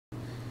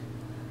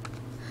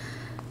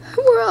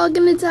all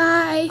gonna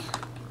die.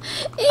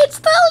 It's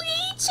the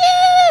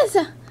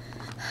leeches!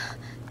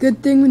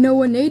 Good thing no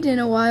one ate in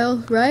a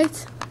while,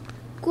 right?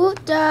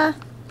 Good,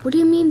 what do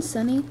you mean,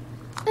 Sonny?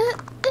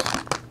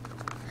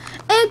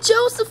 Aunt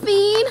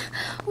Josephine!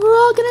 We're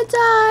all gonna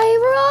die!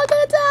 We're all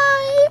gonna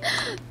die!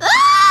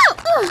 Ah!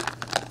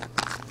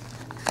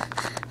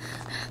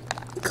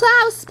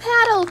 Klaus,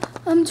 paddle!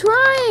 I'm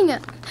trying!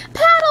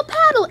 Paddle,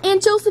 paddle!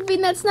 Aunt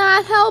Josephine, that's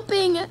not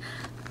helping!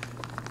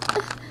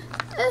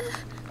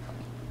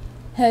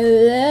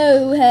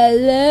 Hello,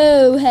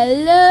 hello,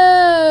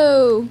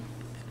 hello!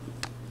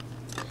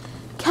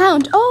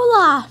 Count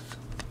Olaf!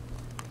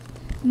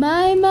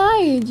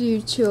 My,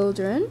 dear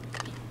children.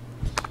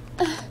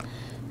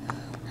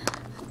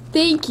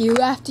 Thank you.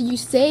 After you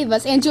save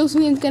us, Aunt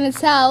Josephine's gonna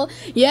tell,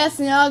 yes,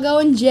 and I'll go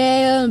in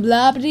jail, and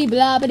blah, blah,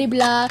 blah, blah,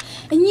 blah,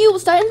 and you will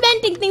start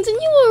inventing things, and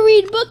you will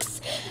read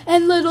books,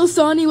 and little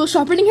Sonny will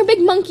sharpening her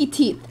big monkey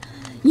teeth.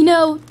 You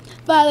know,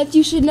 Violet,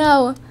 you should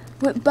know,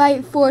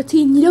 by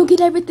 14, you don't get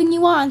everything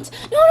you want.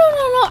 No,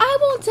 I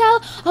won't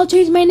tell. I'll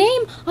change my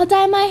name. I'll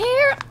dye my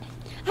hair.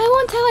 I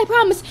won't tell, I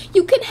promise.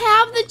 You can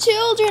have the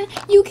children.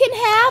 You can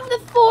have the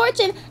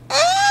fortune.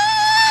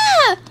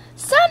 Ah!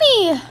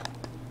 Sonny!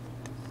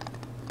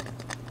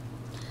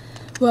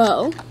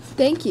 Well,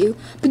 thank you,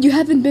 but you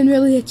haven't been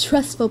really a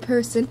trustful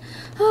person.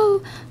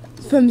 Oh,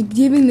 from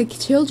giving the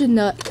children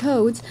the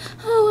codes.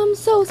 Oh, I'm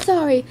so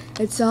sorry.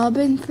 It's all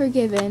been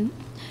forgiven.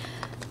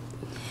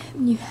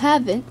 You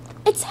haven't.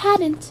 It's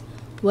hadn't.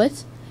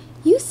 What?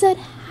 You said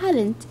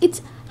hadn't.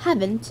 It's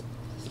haven't.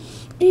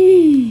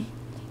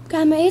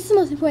 Grandma, it's the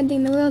most important thing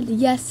in the world.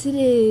 Yes, it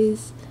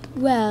is.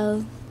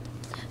 Well.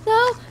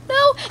 No,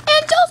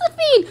 Aunt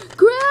Josephine!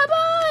 Grab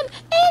on!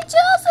 Aunt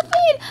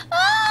Josephine!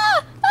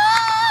 Ah!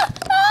 Ah!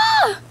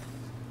 Ah!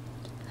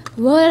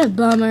 What a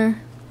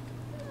bummer.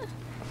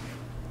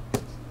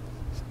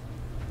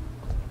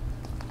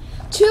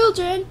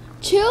 Children!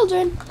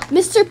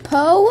 Mr.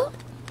 Poe?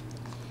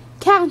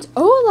 Count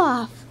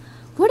Olaf!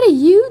 What are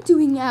you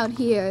doing out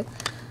here?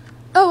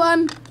 Oh,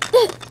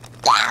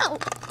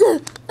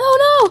 oh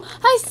no!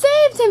 I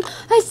saved him!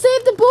 I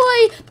saved the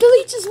boy! The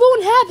leeches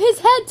won't have his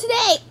head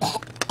today!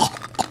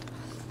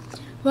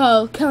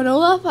 Well, Count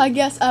Olaf, I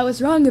guess I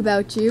was wrong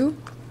about you.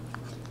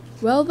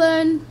 Well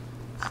then,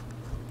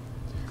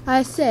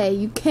 I say,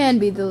 you can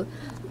be the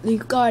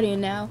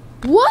guardian now.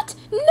 What?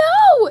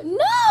 No!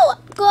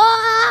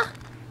 Ah!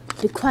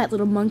 Be quiet,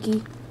 little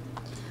monkey.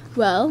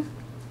 Well,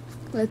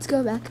 let's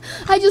go back.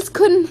 I just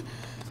couldn't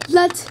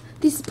let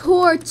these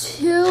poor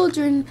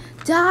children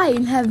die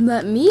and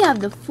let me have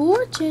the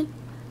fortune.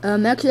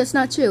 Actually, that's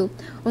not true.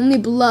 Only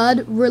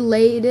blood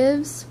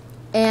relatives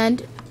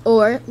and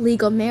or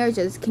legal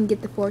marriages can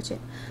get the fortune.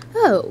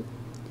 Oh,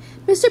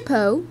 Mr.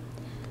 Poe,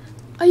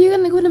 are you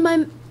gonna go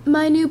to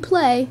my new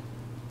play,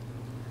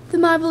 The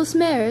Marvelous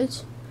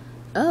Marriage?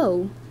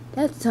 Oh,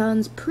 that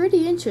sounds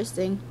pretty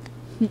interesting.